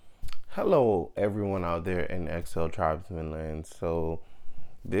Hello, everyone out there in XL Tribesman Land. So,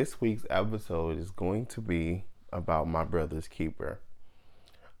 this week's episode is going to be about my brother's keeper.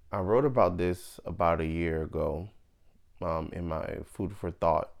 I wrote about this about a year ago in my Food for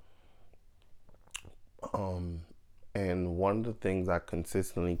Thought. Um, and one of the things I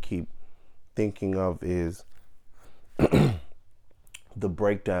consistently keep thinking of is the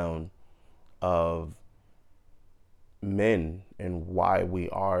breakdown of men and why we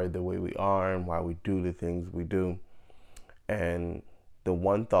are the way we are and why we do the things we do. And the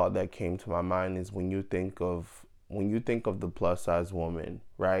one thought that came to my mind is when you think of the plus size woman,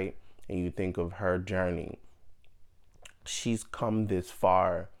 right? And you think of her journey, she's come this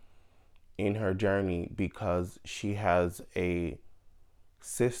far in her journey because she has a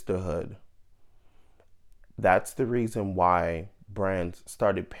sisterhood. That's the reason why brands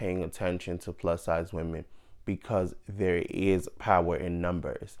started paying attention to plus size women, because there is power in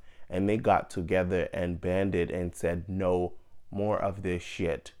numbers. And they got together and banded and said, no more of this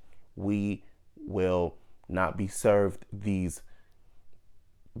shit. We will not be served these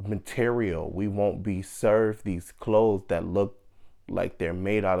material. We won't be served these clothes that look like they're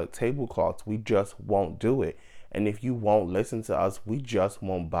made out of tablecloths. We just won't do it. And if you won't listen to us, we just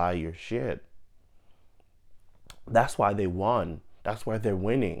won't buy your shit. That's why they won. That's why they're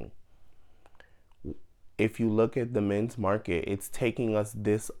winning. If you look at the men's market, it's taking us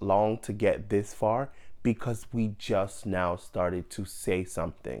this long to get this far because we just now started to say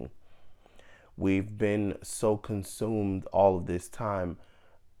something. We've been so consumed all of this time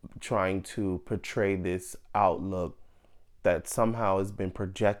trying to portray this outlook that somehow has been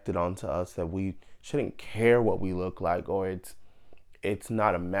projected onto us that we shouldn't care what we look like, or it's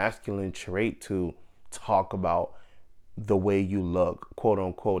not a masculine trait to talk about the way you look, quote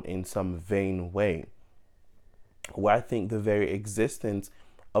unquote, in some vain way. Where I think the very existence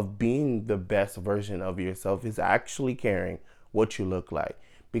of being the best version of yourself is actually caring what you look like,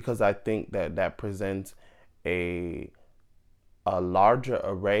 because I think that that presents a larger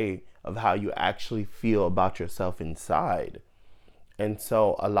array of how you actually feel about yourself inside. And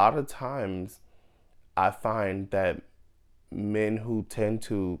so a lot of times I find that men who tend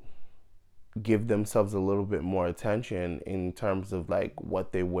to give themselves a little bit more attention in terms of like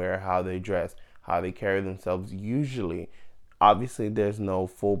what they wear, how they dress, how they carry themselves, usually, obviously there's no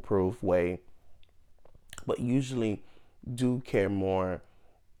foolproof way, but usually do care more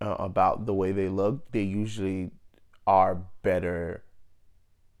about the way they look. They usually are better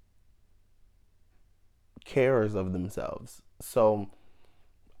carers of themselves. So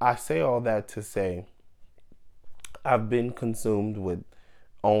I say all that to say I've been consumed with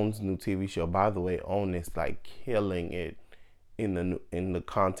Own's new TV show. By the way, Own is like killing it in the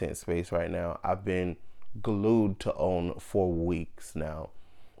content space right now. I've been glued to Own for weeks now.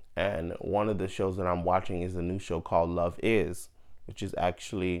 And one of the shows that I'm watching is a new show called Love Is, which is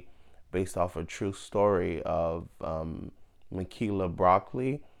actually based off a true story of Michaela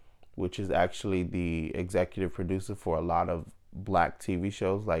Broccoli, which is actually the executive producer for a lot of black TV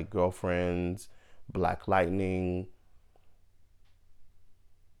shows like Girlfriends, Black Lightning,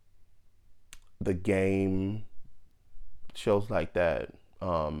 The Game, shows like that,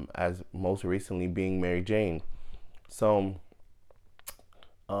 as most recently being Mary Jane. So,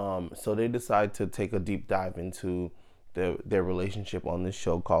 so they decide to take a deep dive into their relationship on this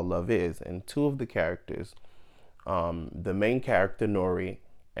show called Love Is, and two of the characters, the main character Nori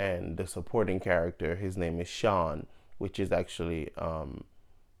and the supporting character, his name is Sean, which is actually,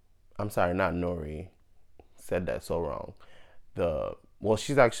 I'm sorry, not Nori, said that so wrong.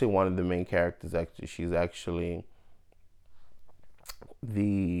 She's actually one of the main characters. Actually, she's actually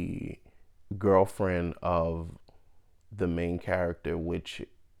the girlfriend of the main character, which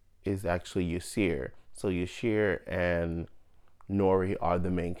is actually Yasir. So Yashir and Nori are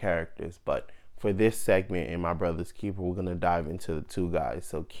the main characters. But for this segment in My Brother's Keeper, we're gonna dive into the two guys.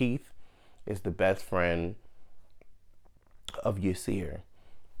 So Keith is the best friend of Yasir.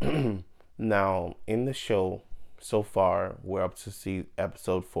 Now, in the show so far, we're up to see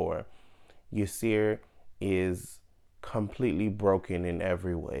episode 4. Yasir is completely broken in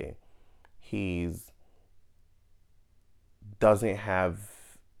every way. He's doesn't have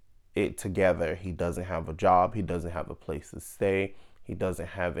it together. He doesn't have a job. He doesn't have a place to stay. He doesn't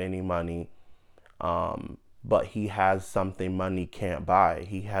have any money. But he has something money can't buy.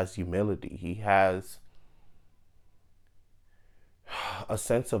 He has humility. He has a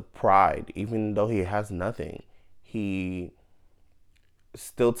sense of pride, even though he has nothing. He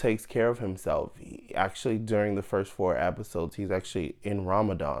still takes care of himself. He, actually, during the first 4 episodes, he's actually in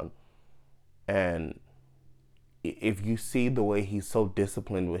Ramadan, and if you see the way he's so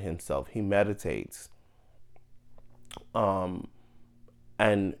disciplined with himself, he meditates, um,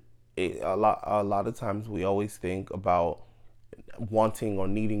 and a lot of times we always think about wanting or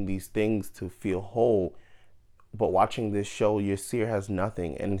needing these things to feel whole, but watching this show, Yasir has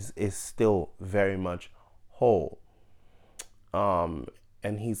nothing and is still very much whole. Um,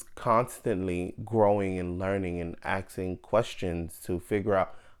 and he's constantly growing and learning and asking questions to figure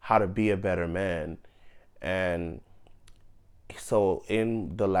out how to be a better man. And so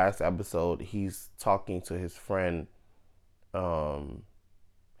in the last episode, he's talking to his friend. Um,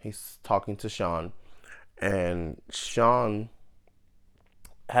 he's talking to Sean, and Sean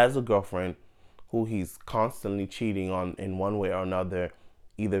has a girlfriend who he's constantly cheating on in one way or another,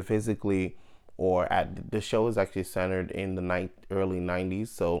 either physically or at the show is actually centered in the early 90s.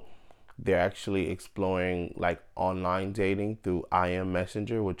 So they're actually exploring like online dating through IM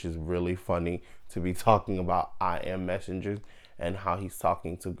Messenger, which is really funny to be talking about IM Messengers and how he's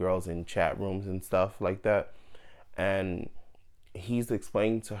talking to girls in chat rooms and stuff like that. And he's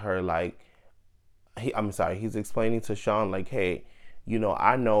explaining to her like he's explaining to Sean like, hey,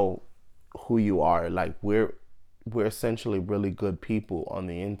 I know who you are. Like we're essentially really good people on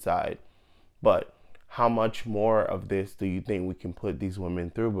the inside. But how much more of this do you think we can put these women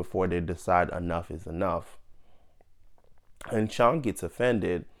through before they decide enough is enough? And Sean gets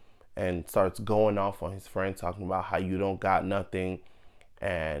offended and starts going off on his friend, talking about how you don't got nothing,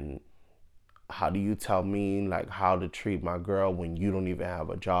 and how do you tell me like how to treat my girl when you don't even have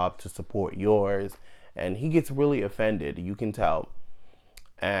a job to support yours? And he gets really offended, you can tell.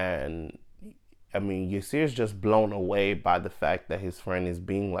 And I mean, Yasir's just blown away by the fact that his friend is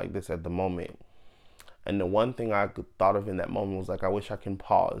being like this at the moment. And the one thing I thought of in that moment was like, I wish I can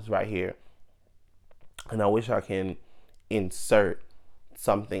pause right here, and I wish I can insert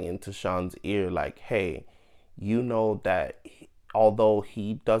something into Sean's ear like, hey, you know that although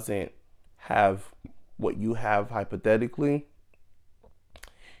he doesn't have what you have hypothetically,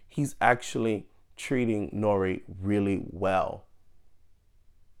 he's actually treating Nori really well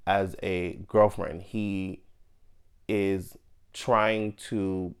as a girlfriend. He is trying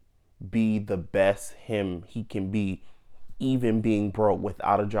to be the best him he can be, even being broke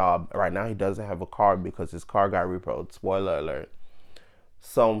without a job. Right now, he doesn't have a car because his car got repoed. Spoiler alert.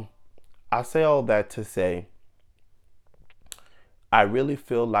 So, I say all that to say, I really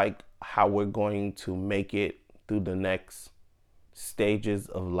feel like how we're going to make it through the next stages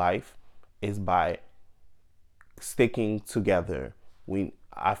of life is by sticking together.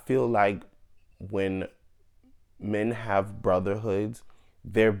 I feel like when men have brotherhoods,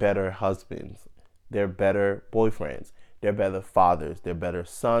 they're better husbands, they're better boyfriends, they're better fathers, they're better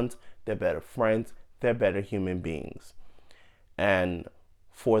sons, they're better friends, they're better human beings. And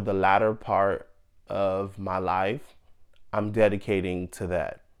for the latter part of my life, I'm dedicating to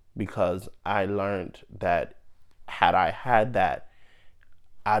that because I learned that had I had that,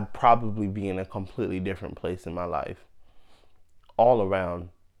 I'd probably be in a completely different place in my life all around.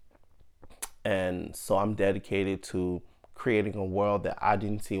 And so I'm dedicated to creating a world that I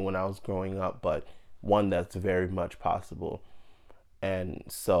didn't see when I was growing up, but one that's very much possible. And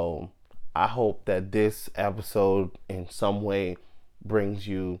so I hope that this episode in some way brings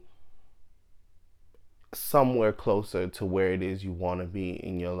you somewhere closer to where it is you want to be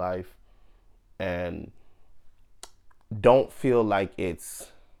in your life. And don't feel like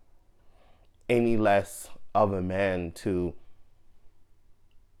it's any less of a man to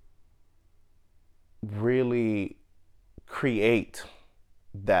really create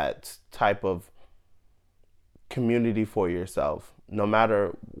that type of community for yourself. No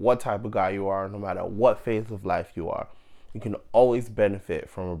matter what type of guy you are, no matter what phase of life you are, you can always benefit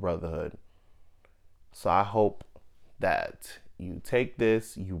from a brotherhood. So I hope that you take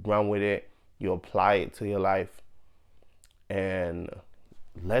this, you run with it, you apply it to your life, and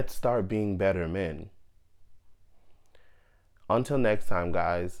let's start being better men. Until next time,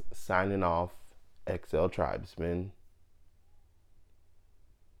 guys, signing off, XL Tribesman.